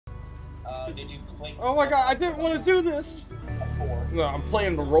Did you play? Oh my god, I didn't want to do this. 4. No, I'm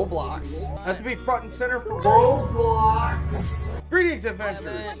playing the Roblox. I have to be front and center for Roblox. Greetings,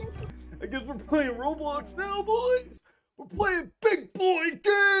 adventurers. I guess we're playing Roblox now, boys. We're playing big boy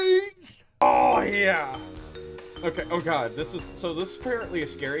games. Oh yeah. Okay. Oh god, this is apparently a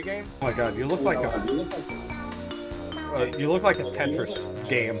scary game. Oh my god, you look like a Tetris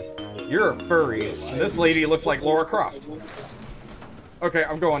game. You're a furry, and this lady looks like Laura Croft. Okay,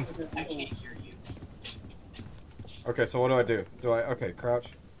 I'm going. I can't hear you. Okay, so what do I do? Okay,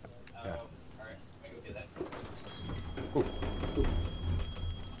 crouch? Yeah. Alright, I go do that. Ooh.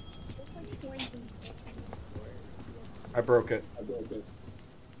 I broke it.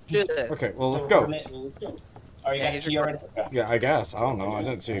 Okay, well, let's go. Oh, you got a key already? Yeah, I guess. I don't know. I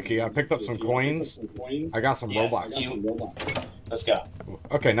didn't see a key. I picked up some coins. I got some Roblox. Let's go.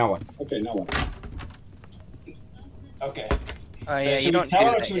 Okay, now what? Okay. Oh yeah, you don't do tell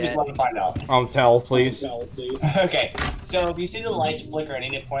her that what you yet. want to find out. Tell, please. Okay, so if you see the lights flicker at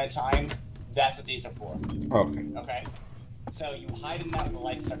any point in time, that's what these are for. Okay. Okay? So you hide in that when the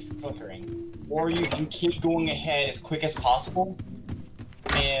light starts flickering, or you can keep going ahead as quick as possible,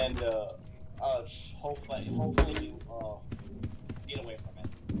 and hopefully you get away from it.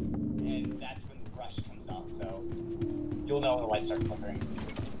 And that's when the rush comes out, so you'll know when the lights start flickering.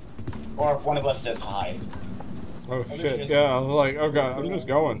 Or if one of us says hide. Oh shit, yeah, I was like, oh god, I'm just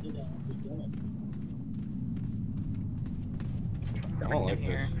going. I don't like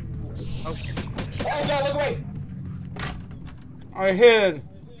this. Oh shit. Oh god, look away! I hid!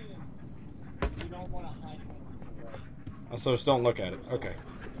 You don't want to hide. So just don't look at it. Okay.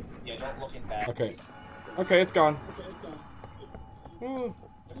 Yeah, don't look at that. Okay. Okay, it's gone. Ooh.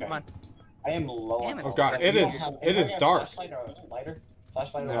 Okay. Come on. I am low on Oh god, it is dark. Flashlight or lighter?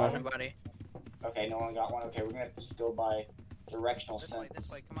 Flashlight or No. lighter? Nobody. Okay, no one got one. Okay, we're gonna just go by directional This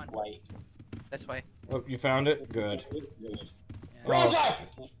sense. way, come on. Light. This way. Oh, you found it? Good. Yeah. Roadblock!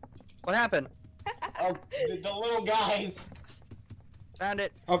 What happened? Oh, the little guys. Found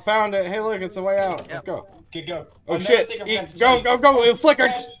it. I found it. Hey, look, it's the way out. Let's Yep. go. Okay, go. Oh Another shit! thing I Eat. forgot to Go, say. go, go! It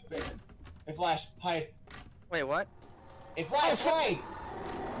flickered. Flash. It flashed. Hide. Wait, what? It flashed. Hide.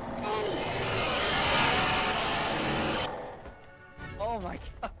 Oh my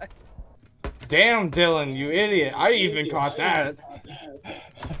god. Damn, Dylan, you idiot! I even caught that.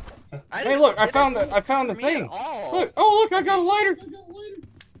 I Hey, look! I didn't- found the me at thing. all. Look! Oh, look! I got a lighter.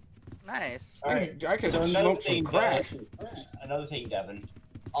 Nice. Alright, I can so another smoke some thing, crack. Another thing, Devin.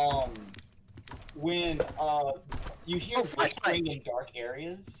 When you hear Oh, flashlight. whispering in dark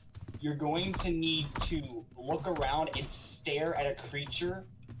areas, you're going to need to look around and stare at a creature,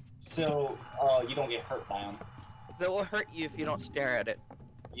 so you don't get hurt by them. That will hurt you if you don't stare at it.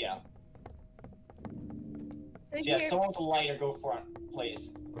 Yeah. So yeah, someone with a lighter, go front,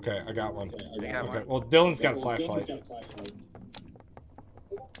 please. Okay, I got one. I got Okay. one. Well, Dylan's got a flashlight.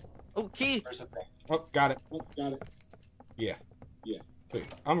 Oh, key. Where's the thing? Oh, got it. Yeah. Sweet.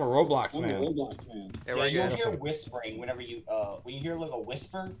 I'm a Roblox man. There Yeah, we you'll go. hear whispering whenever you when you hear like a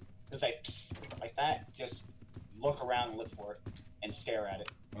whisper, it's like psst, like that. Just look around and look for it and stare at it.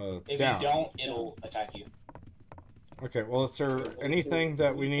 If Down. you don't, it'll attack you. Okay. Well, is there anything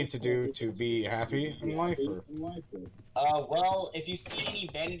that we need to do to be happy in life? Or? Well, if you see any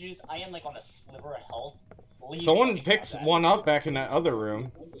bandages, I am like on a sliver of health. Please Someone let me picks have that. one up back in that other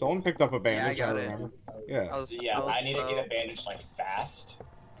room. Someone picked up a bandage. got I it. remember. Yeah. Yeah, I need to get a bandage like fast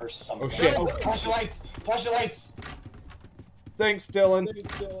or something. Oh, shit. Oh, flash your lights! Flash your lights! Thanks, Dylan.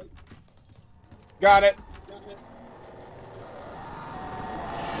 Got it.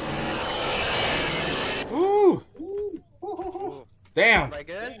 Ooh. Damn. Am I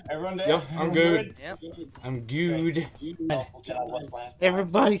good? Everyone there? Yep, I'm good. Yep. I'm good. Everybody.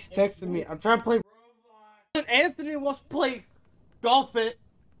 Everybody's texting me. I'm trying to play Roblox. Anthony wants to play Golf It.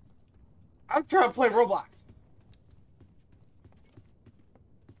 I'm trying to play Roblox.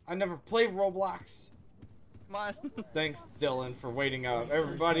 I never played Roblox. Come on. Thanks, Dylan, for waiting out.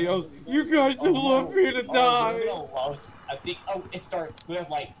 Everybody else, you guys just left me to die. I think. Oh, it's dark. Who has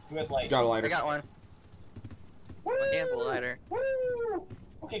light? Who has light? Got a I lighter. got one. Woo! My hand's a lighter. Woo!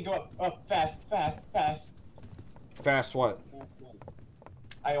 Okay, go up, fast. Fast what?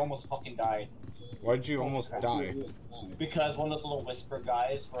 I almost fucking died. Why did you almost die? Because one of those little whisper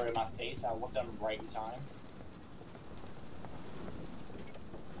guys were in my face. I looked at him right in time.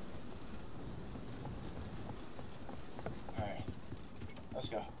 Alright. Let's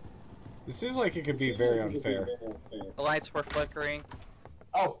go. It seems like it could be very unfair. The lights were flickering.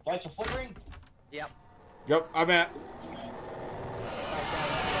 Oh, lights are flickering? Yep. Yep, I'm at.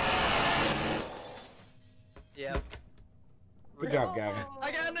 Yep. Good job, Gavin.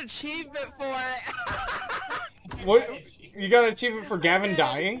 I got achievement for it. What? You got an achievement for Gavin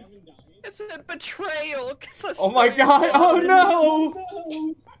dying? It's a betrayal. Oh my god! Oh no!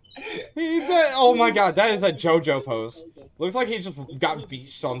 He did. Oh my god, that is a JoJo pose. Looks like he just got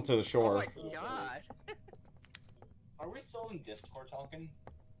beached onto the Oh shore. my god. Are we still in Discord talking?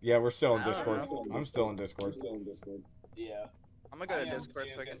 Yeah, we're still in I don't Discord. know. I'm still in Discord. Yeah. I'm gonna go I to am Discord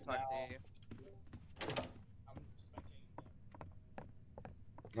too, so I can 'cause talk now- to you.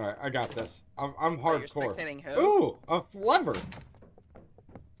 Alright, I got this. I'm Wait, you're hardcore. spectating who? Ooh, a lever.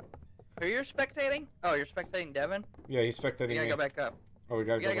 Who you're spectating? Oh, you're spectating Devin? Yeah, he's spectating You gotta me. go back up. Oh, we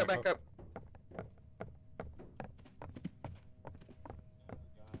gotta You gotta go go back up.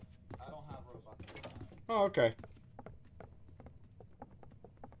 I don't have Roblox. Oh, okay.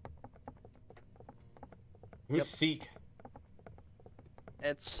 Who's Yep. Seek?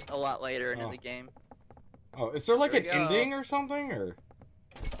 It's a lot later into Oh. the game. Oh, is there like Here an we go. ending or something, or?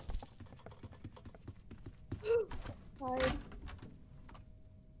 Hide.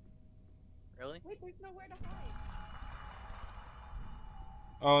 Really? Wait, there's nowhere to hide.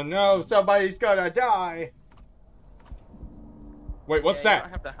 Oh no, somebody's gonna die. Wait, what's Yeah, you that?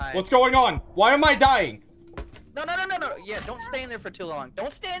 don't have to hide. What's going on? Why am I dying? No. Yeah, don't stay in there for too long.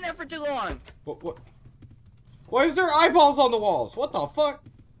 Don't stay in there for too long. What? Why is there eyeballs on the walls? What the fuck?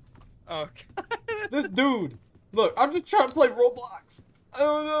 Oh, God. This dude. Look, I'm just trying to play Roblox. I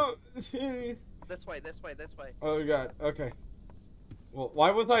don't know. This way. Oh god, okay. Well,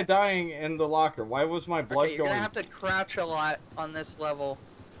 why was I dying in the locker? Why was my blood Okay, you're going? gonna have to crouch a lot on this level.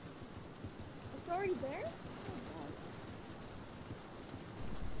 It's already there?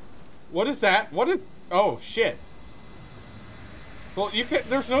 What is that? What is... Oh, shit. Well, you can...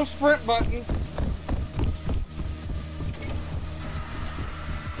 There's no sprint button.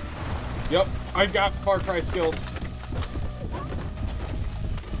 Yep, I got Far Cry skills.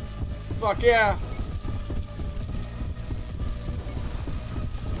 Fuck yeah.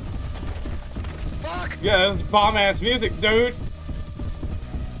 Fuck! Yeah, this is bomb-ass music, dude.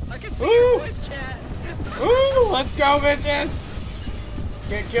 I can see Ooh. your voice chat. Woo! Let's go, bitches!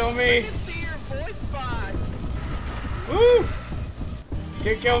 Can't kill I me. can see your voice box. Woo!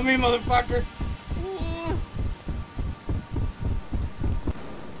 Can't kill me, motherfucker. Ooh.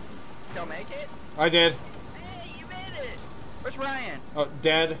 Y'all make it? I did. Hey, you made it. Where's Ryan? Oh,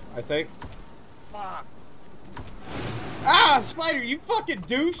 dead, I think. Fuck. Ah, Spider, you fucking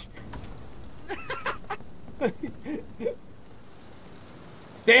douche!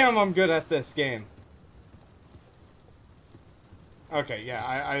 Damn, I'm good at this game. Okay, yeah,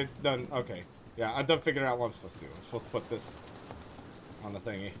 I done. Okay, yeah, I done figured out what I'm supposed to do. I'm supposed to put this on the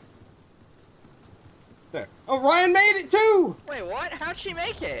thingy. There. Oh, Ryan made it too. Wait, what? How'd she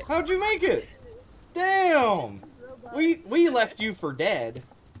make it? How'd you make it? Damn. We left you for dead.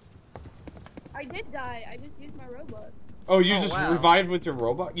 I did die. I just used my robot. Oh, you Oh, just wow. revived with your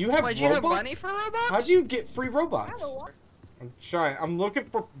robot? You have Wait, Robux? do you have money for Robux? How do you get free I Robux? have a lot. I'm trying. I'm looking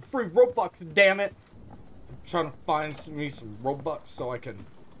for free Robux, damn it. I'm trying to find me some Robux so I can...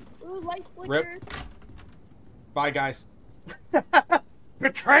 Ooh, light flicker. Bye, guys.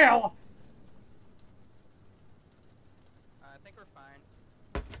 Betrayal! I think we're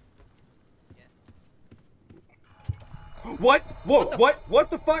fine. What? Whoa, what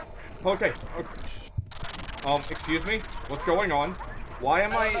the fuck? Okay. Excuse me? What's going on? Why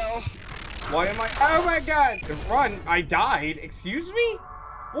am I... Oh my god! Run! I died. Excuse me?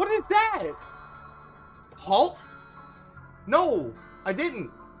 What is that? Halt? No, I didn't.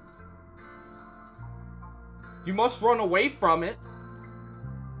 You must run away from it.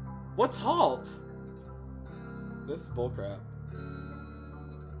 What's halt? This is bullcrap.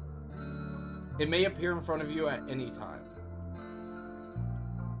 It may appear in front of you at any time.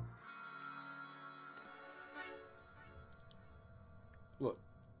 Look.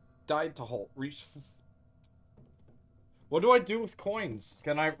 Died to halt. Reach. What do I do with coins?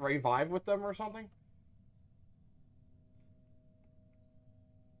 Can I revive with them or something?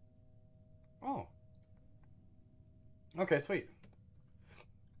 Oh. Okay, sweet.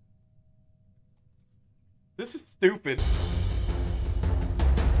 This is stupid.